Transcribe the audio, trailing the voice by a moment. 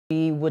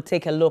We would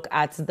take a look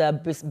at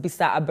the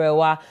Bisa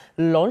Aberwa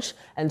launch.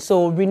 And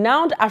so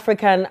renowned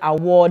African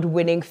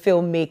award-winning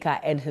filmmaker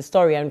and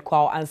historian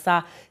Kwao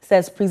Ansah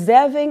says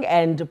preserving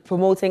and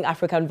promoting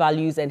African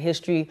values and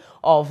history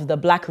of the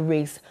black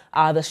race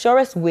are the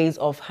surest ways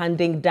of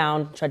handing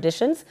down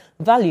traditions,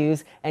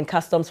 values and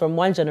customs from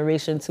one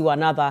generation to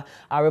another.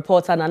 Our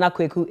reporter Nana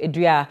Kweku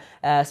Idria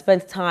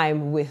spent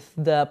time with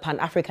the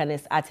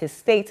Pan-Africanist at his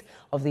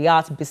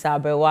state-of-the-art Bisa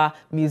Aberwa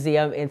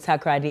Museum in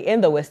Takoradi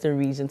in the Western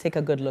region. Take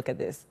a good look at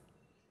this.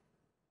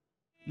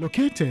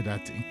 Located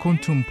at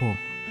Nkontompo,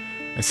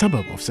 a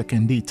suburb of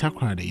Sekende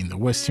Takoradi in the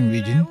Western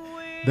region,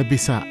 the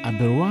Bisa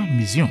Aberwa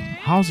Museum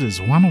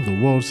houses one of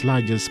the world's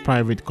largest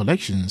private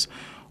collections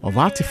of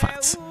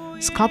artifacts,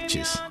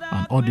 sculptures,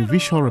 and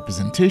audiovisual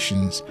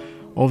representations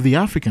of the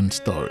African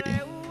story.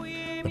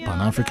 The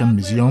Pan-African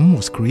Museum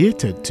was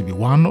created to be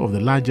one of the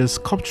largest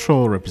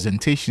sculptural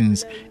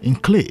representations in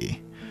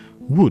clay,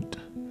 wood,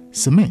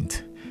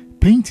 cement,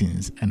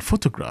 paintings and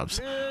photographs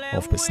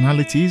of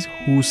personalities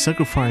whose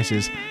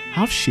sacrifices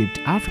have shaped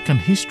African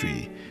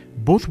history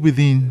both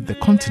within the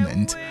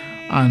continent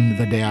and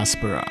the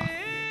diaspora.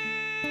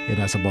 It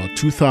has about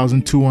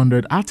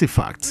 2,200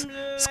 artifacts,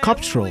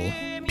 sculptural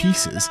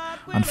pieces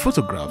and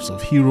photographs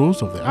of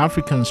heroes of the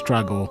African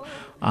struggle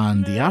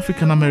and the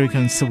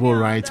African-American civil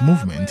rights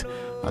movement,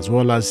 as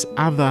well as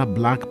other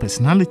black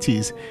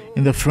personalities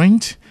in the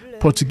French,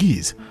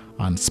 Portuguese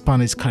and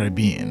Spanish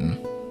Caribbean.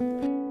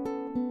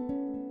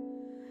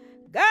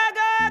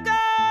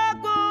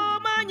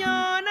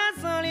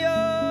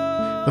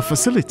 The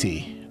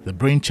facility, the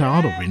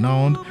brainchild of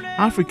renowned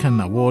African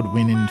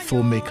award-winning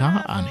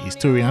filmmaker and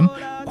historian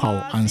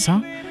Kwao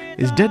Ansah,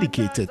 is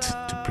dedicated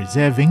to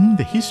preserving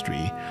the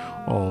history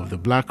of the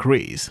black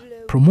race,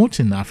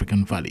 promoting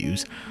African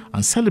values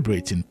and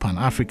celebrating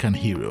Pan-African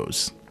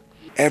heroes.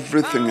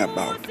 Everything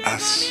about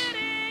us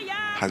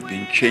has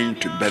been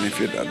changed to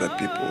benefit other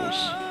people's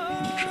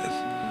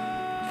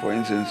interests. For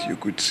instance, you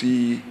could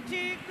see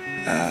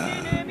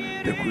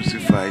the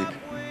crucified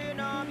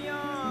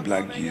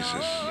black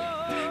Jesus.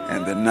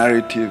 And the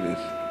narrative is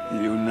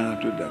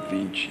Leonardo da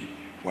Vinci,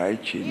 why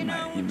change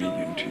my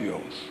image into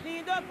yours?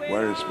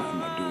 Where is my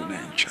Madonna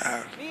and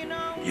child?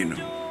 You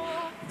know.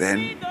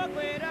 Then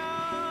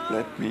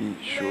let me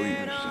show you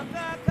something.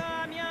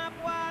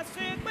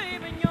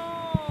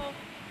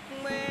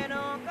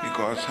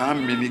 Because how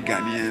many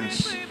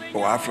Ghanaians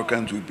or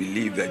Africans would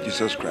believe that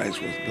Jesus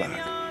Christ was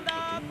black?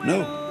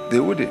 No,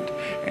 they wouldn't.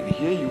 And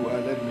here you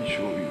are, let me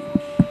show you.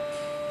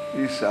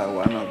 These are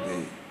one of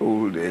the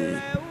old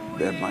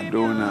the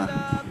Madonna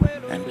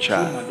and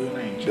Child,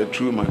 the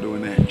true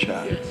Madonna and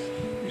Child. Yes.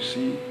 You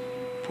see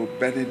Pope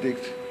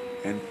Benedict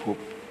and Pope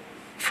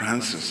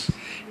Francis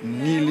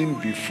kneeling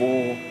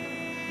before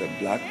the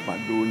black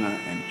Madonna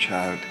and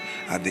Child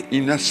at the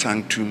inner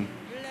sanctum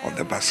of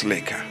the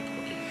Basilica.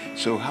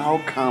 So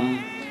how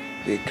come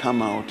they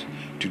come out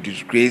to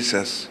disgrace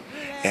us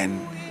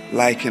and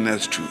liken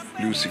us to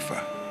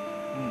Lucifer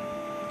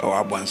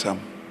or Abwansam?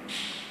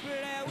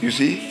 You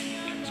see?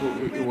 So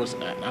it was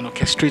an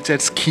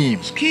orchestrated scheme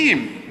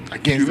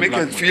against to make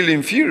us feel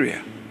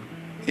inferior,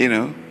 you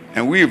know,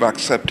 and we've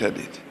accepted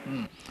it.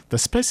 The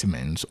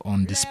specimens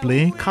on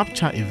display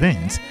capture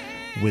events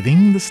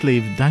within the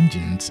slave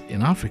dungeons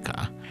in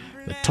Africa,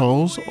 the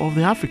toils of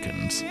the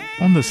Africans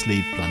on the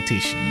slave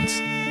plantations.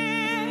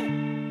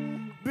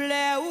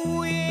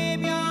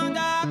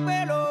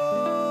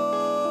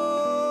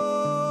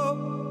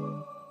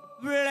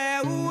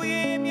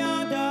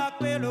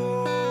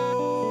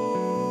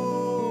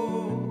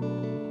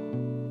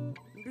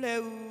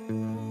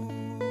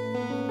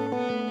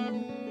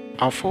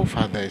 Our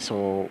forefathers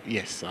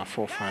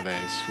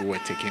who were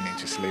taken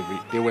into slavery,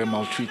 they were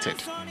maltreated,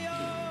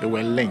 they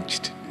were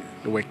lynched,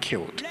 they were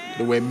killed,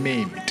 they were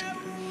maimed.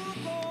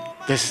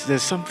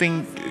 There's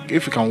something,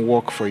 if we can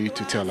walk for you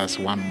to tell us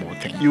one more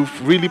thing.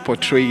 You've really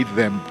portrayed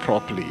them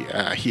properly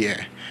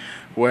here,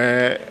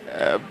 where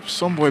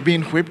some were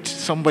being whipped,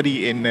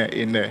 somebody in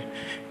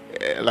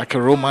like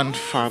a Roman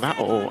father,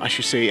 or I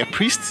should say a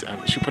priest,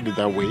 I should put it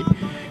that way.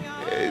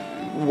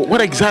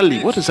 What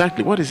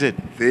is it?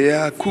 They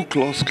are Ku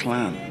Klux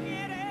Klan.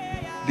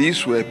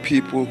 These were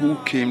people who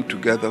came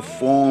together,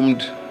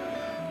 formed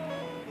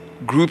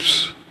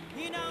groups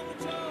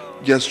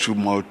just to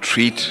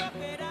maltreat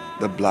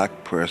the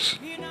black person.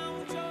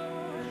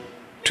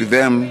 To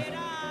them,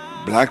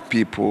 black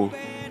people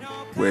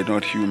were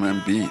not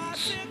human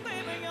beings.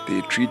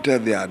 They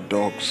treated their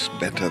dogs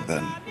better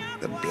than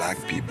the black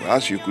people.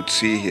 As you could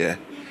see here,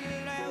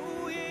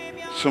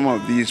 some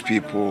of these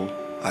people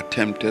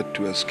attempted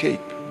to escape.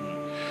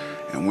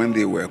 And when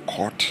they were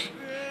caught,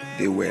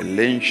 they were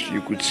lynched. You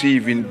could see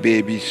even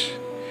babies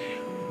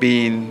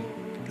being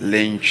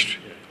lynched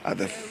at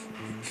the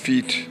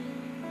feet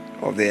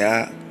of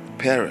their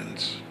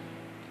parents.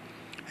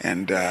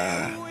 And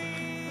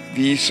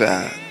these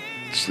are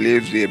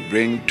slaves they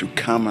bring to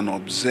come and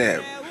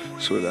observe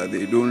so that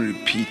they don't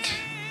repeat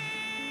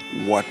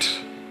what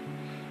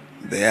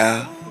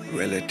their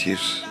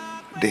relatives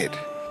did.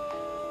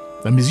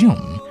 The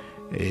museum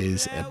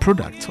is a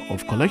product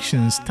of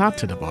collections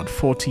started about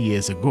 40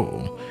 years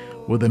ago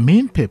with the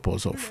main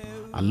purpose of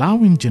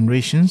allowing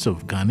generations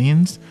of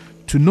Ghanaians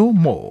to know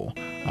more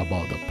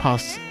about the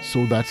past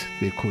so that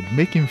they could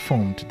make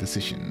informed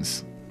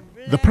decisions.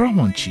 The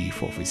paramount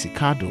chief of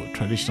Isikado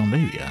traditional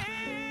area,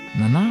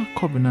 Nana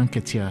Kobina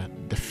Nketia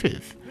V,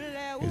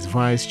 is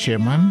vice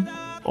chairman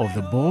of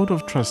the board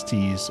of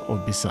trustees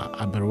of Bisa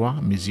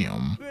Aberwa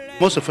Museum.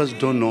 Most of us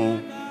don't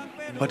know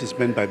what is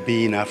meant by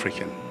being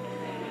African.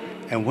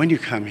 And when you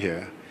come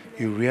here,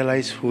 you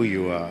realize who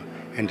you are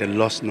and the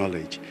lost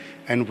knowledge.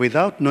 And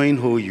without knowing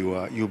who you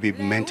are, you'll be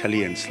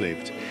mentally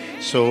enslaved.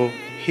 So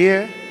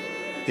here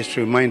is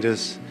to remind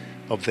us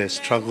of the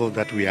struggle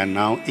that we are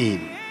now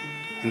in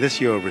this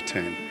year of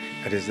return.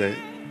 That is the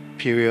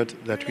period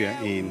that we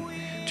are in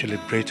to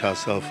liberate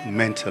ourselves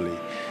mentally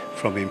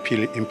from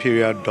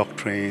imperial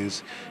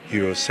doctrines,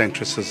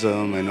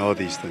 Eurocentrism, and all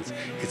these things.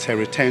 It's a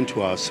return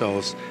to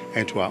ourselves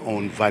and to our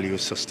own value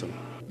system.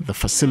 The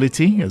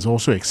facility is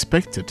also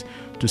expected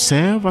to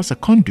serve as a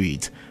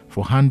conduit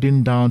for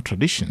handing down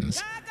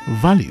traditions,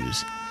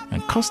 values,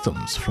 and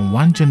customs from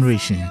one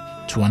generation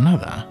to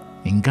another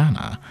in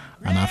Ghana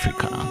and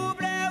Africa.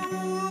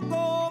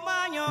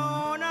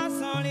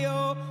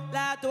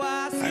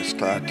 I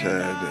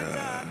started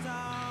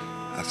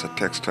as a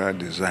textile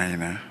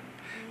designer.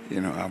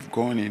 I've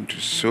gone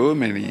into so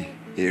many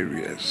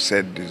areas,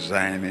 set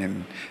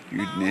designing,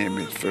 you name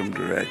it, film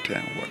director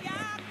and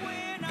whatnot.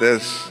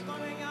 This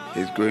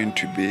is going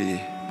to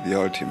be the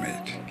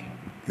ultimate.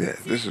 Yeah,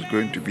 this is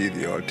going to be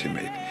the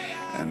ultimate.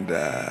 And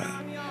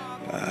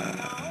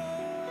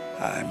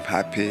I'm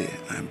happy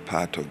I'm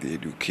part of the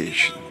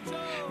education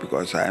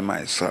because I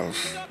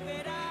myself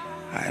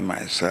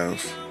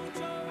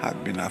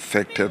have been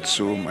affected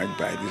so much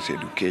by this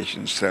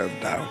education,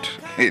 self-doubt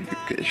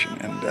education.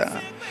 And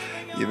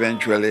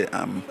eventually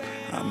I'm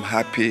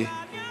happy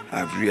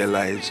I've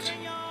realized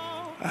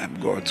I'm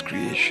God's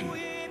creation,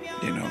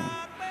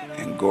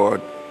 and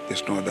God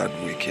is not that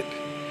wicked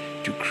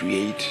to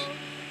create,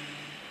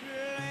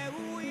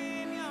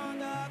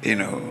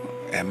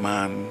 a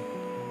man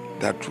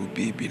that will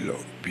be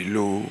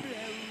below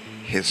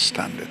his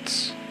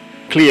standards.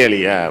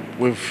 Clearly,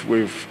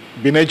 we've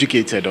been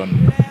educated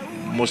on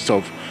most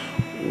of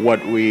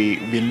what we've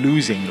been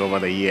losing over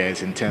the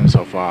years in terms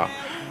of our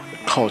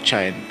culture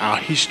and our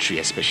history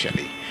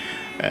especially.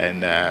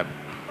 And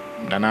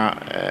Nana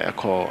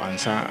Eko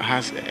Ansah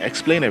has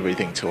explained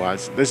everything to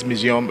us. This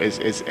museum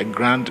is a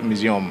grand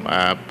museum,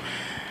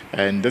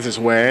 and this is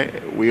where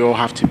we all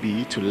have to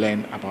be to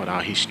learn about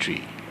our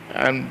history.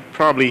 And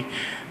probably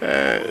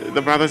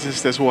the brothers and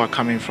sisters who are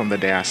coming from the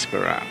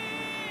diaspora,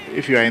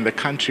 if you are in the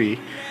country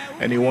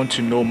and you want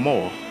to know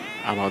more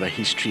about the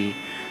history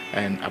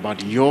and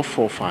about your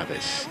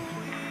forefathers,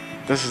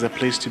 this is the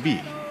place to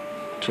be,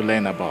 to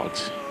learn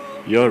about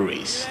your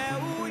race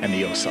and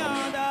yourself.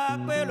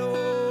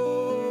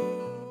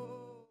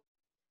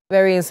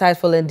 Very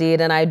insightful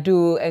indeed, and I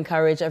do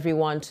encourage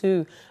everyone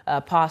to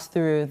pass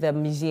through the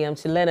museum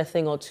to learn a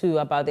thing or two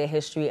about their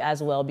history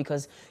as well,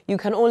 because you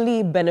can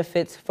only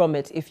benefit from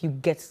it if you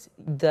get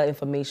the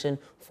information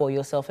for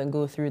yourself and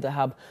go through the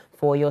hub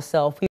for yourself.